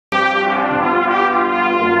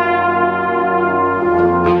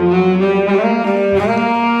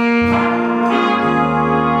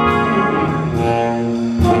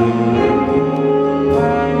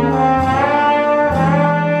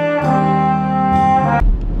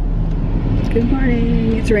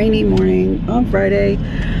rainy morning on Friday.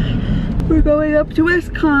 We're going up to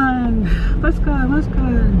WestCon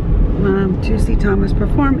to see Thomas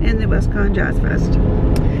perform in the WestCon Jazz Fest.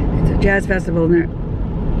 It's a jazz festival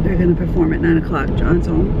and they're going to perform at 9 o'clock. John's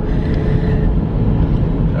home.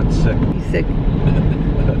 That's sick. He's sick.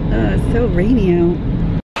 It's so rainy out.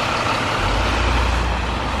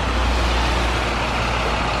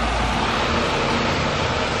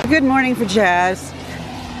 Good morning for jazz.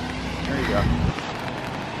 There you go.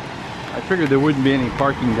 I figured there wouldn't be any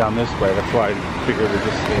parking down this way. That's why I figured we'd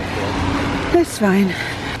just stay there. That's fine.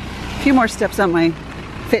 A few more steps on my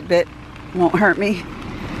Fitbit won't hurt me.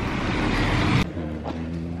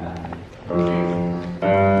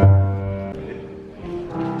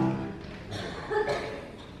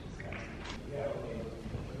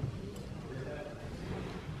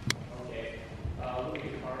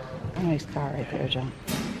 Nice car right there, John.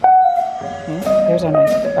 Yeah, there's our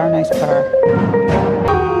nice car.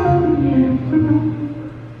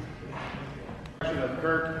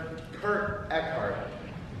 Kurt Eckhart.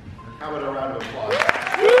 How about a round of applause?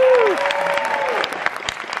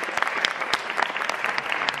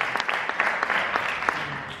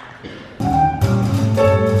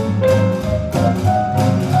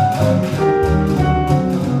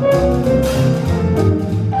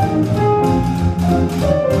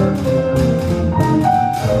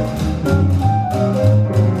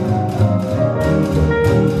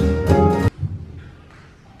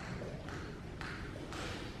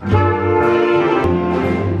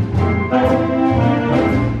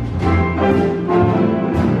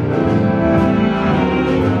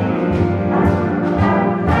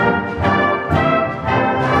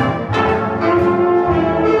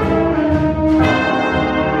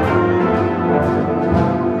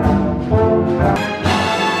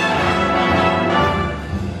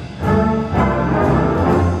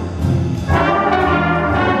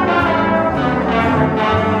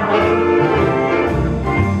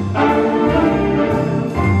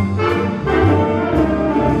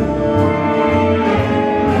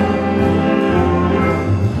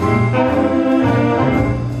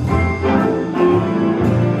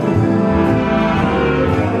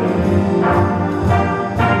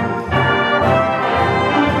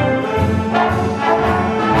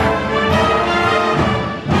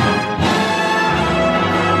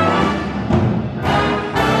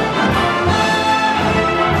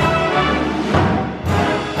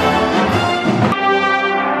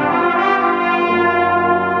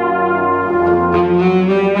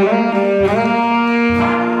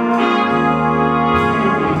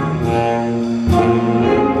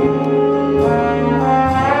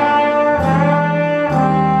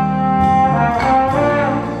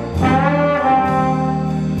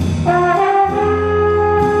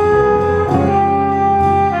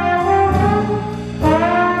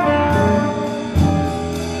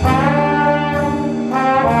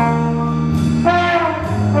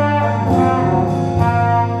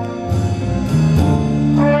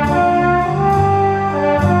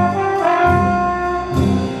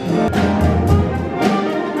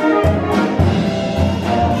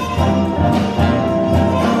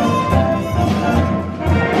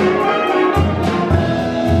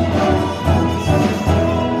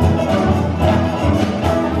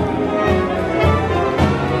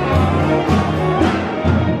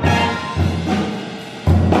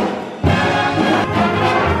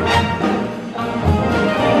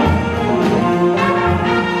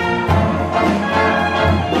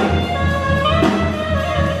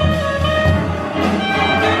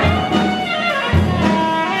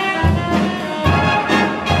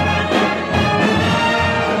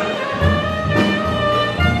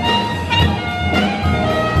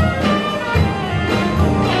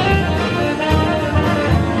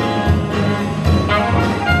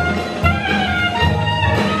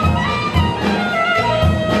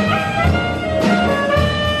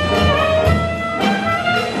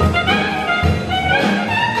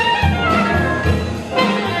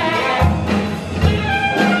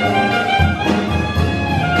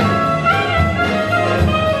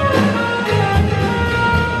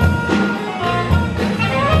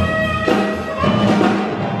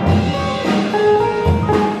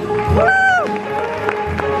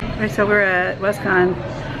 So we're at WestCon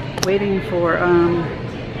waiting for,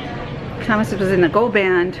 Thomas was in the Gold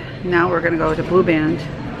Band, now we're gonna go to Blue Band.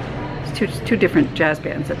 It's two different jazz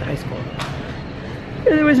bands at the high school.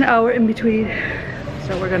 And there was an hour in between.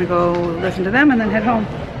 So we're gonna go listen to them and then head home.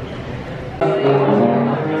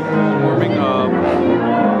 Warming up.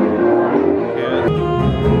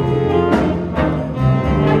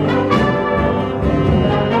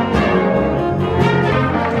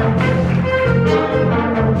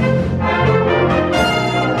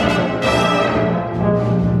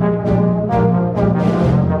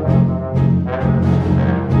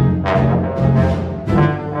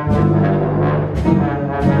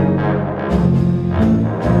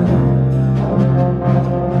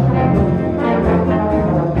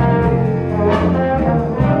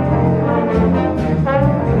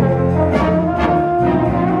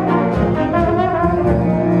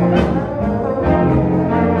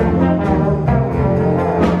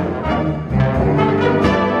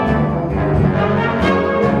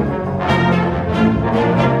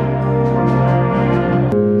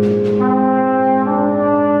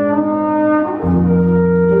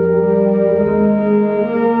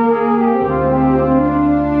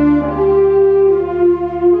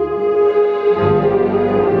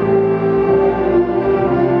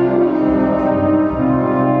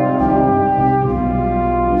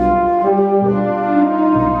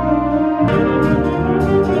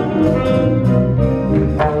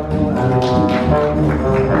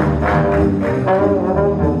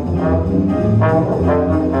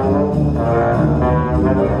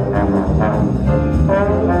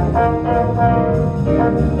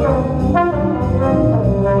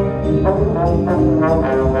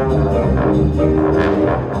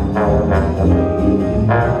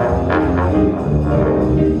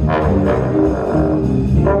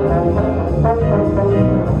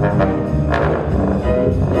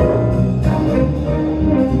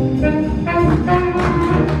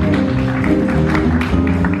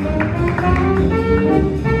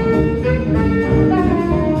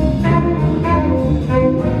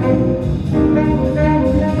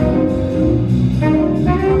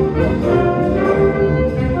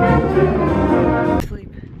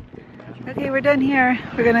 done here.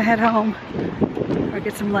 We're gonna head home or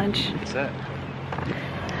get some lunch. What's that?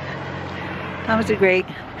 Thomas did great.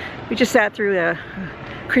 We just sat through a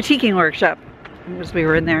critiquing workshop as we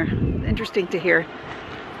were in there. Interesting to hear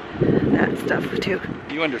that stuff too.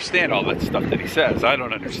 You understand all that stuff that he says. I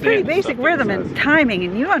don't understand. It's pretty basic rhythm and timing,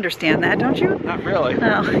 and you understand that, don't you? Not really.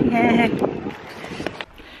 Oh, yeah.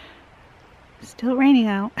 Still raining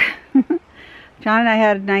out. John and I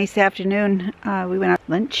had a nice afternoon. We went out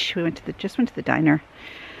to lunch. We just went to the diner.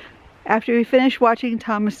 After we finished watching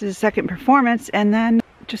Thomas's second performance, and then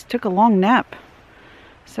just took a long nap.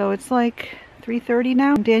 So it's like 3:30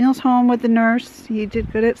 now. Daniel's home with the nurse. He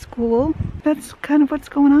did good at school. That's kind of what's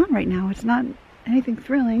going on right now. It's not anything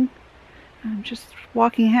thrilling. I'm just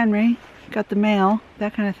walking Henry. Got the mail,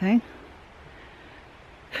 that kind of thing.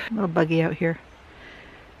 A little buggy out here.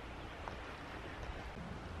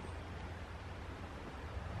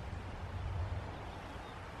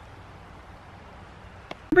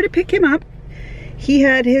 Remember to pick him up. He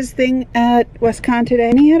had his thing at WestCon today,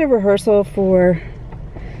 and he had a rehearsal for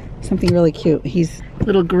something really cute. He's a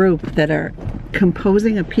little group that are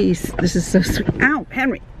composing a piece. This is so sweet. Ow,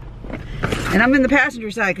 Henry. And I'm in the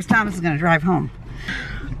passenger side because Thomas is going to drive home.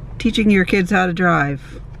 Teaching your kids how to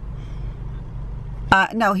drive.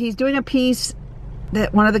 No, he's doing a piece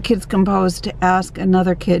that one of the kids composed to ask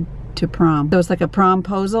another kid to prom. So it's like a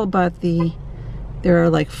promposal, but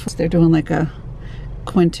they're doing like a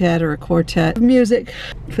quintet or a quartet of music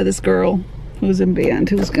for this girl who's in band,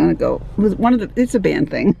 who's gonna go with it's a band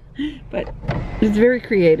thing, but it's very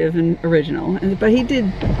creative and original. But he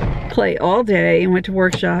did play all day and went to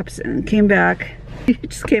workshops and came back. He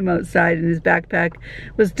just came outside and his backpack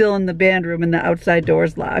was still in the band room and the outside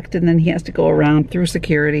door's locked, and then he has to go around through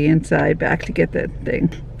security inside back to get that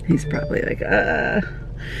thing. He's probably like,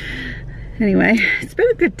 Anyway, it's been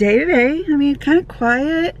a good day today. I mean, kind of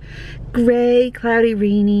quiet, gray, cloudy,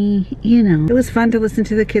 rainy, you know. It was fun to listen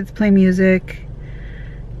to the kids play music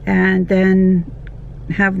and then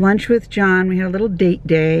have lunch with John. We had a little date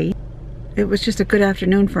day. It was just a good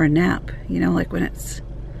afternoon for a nap, you know, like when it's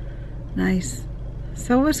nice.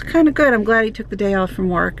 So it was kind of good. I'm glad he took the day off from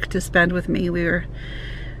work to spend with me. We were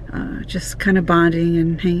just kind of bonding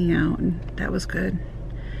and hanging out, and that was good.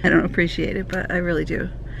 I don't appreciate it, but I really do.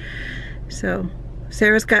 So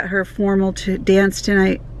Sarah's got her formal dance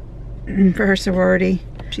tonight for her sorority.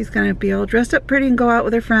 She's gonna be all dressed up pretty and go out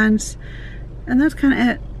with her friends. And that's kind of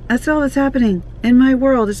it. That's all that's happening in my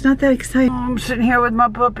world. It's not that exciting. Oh, I'm sitting here with my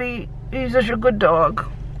puppy. He's such a good dog.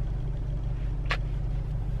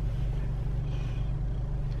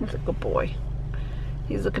 He's a good boy.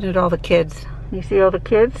 He's looking at all the kids. You see all the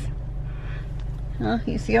kids? Huh?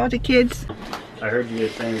 You see all the kids? I heard you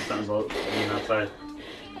guys saying something about being outside.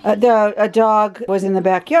 A dog was in the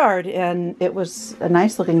backyard, and it was a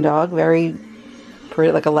nice looking dog, very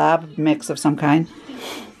pretty, like a lab mix of some kind.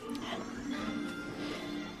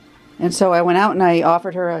 And so I went out and I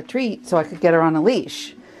offered her a treat so I could get her on a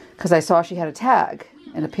leash, because I saw she had a tag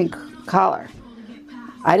and a pink collar.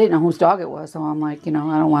 I didn't know whose dog it was, so I'm like, you know,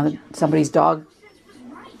 I don't want somebody's dog,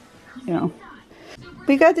 you know.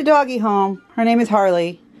 We got the doggy home. Her name is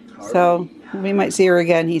Harley, so we might see her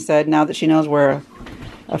again, he said, now that she knows we're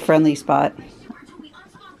a friendly spot.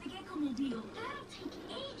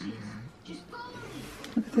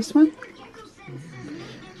 Look at this one.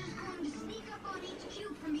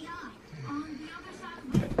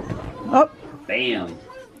 Oh. Bam.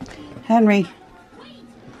 Henry.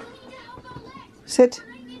 Sit.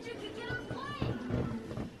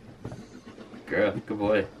 Good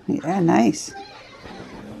boy. Yeah, nice.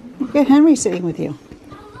 Look at Henry sitting with you.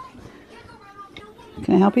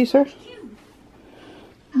 Can I help you, sir?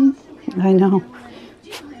 I know.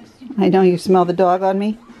 I know you smell the dog on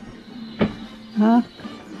me. Huh?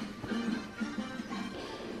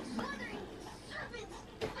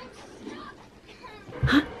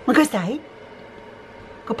 Huh? Wanna go outside?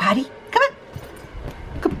 Go potty? Come on.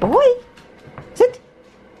 Good boy. Sit.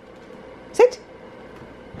 Sit.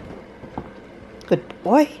 Good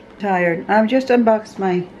boy. Tired. I've just unboxed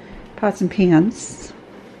my pots and pans.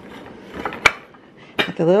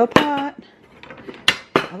 Got the little pot.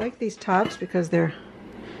 I like these tops because they're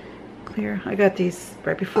clear. I got these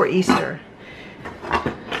right before Easter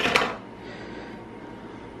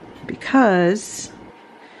because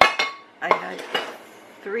I had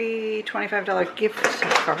 3 $25 gift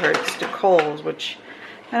cards to Kohl's, which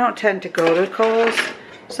I don't tend to go to Kohl's.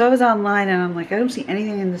 So I was online and I'm like, I don't see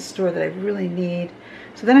anything in this store that I really need.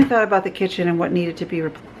 So then I thought about the kitchen and what needed to be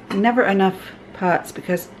replaced. Never enough pots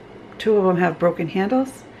because 2 of them have broken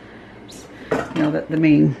handles. You know, the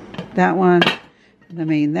main, that one, the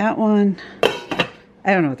main, that one.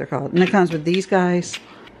 I don't know what they're called. And it comes with these guys.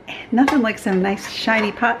 Nothing like some nice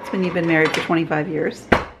shiny pots when you've been married for 25 years.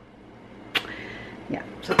 Yeah,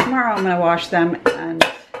 so tomorrow I'm going to wash them and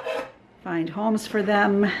find homes for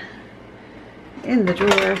them in the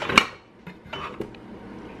drawer.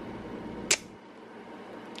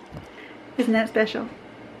 Isn't that special?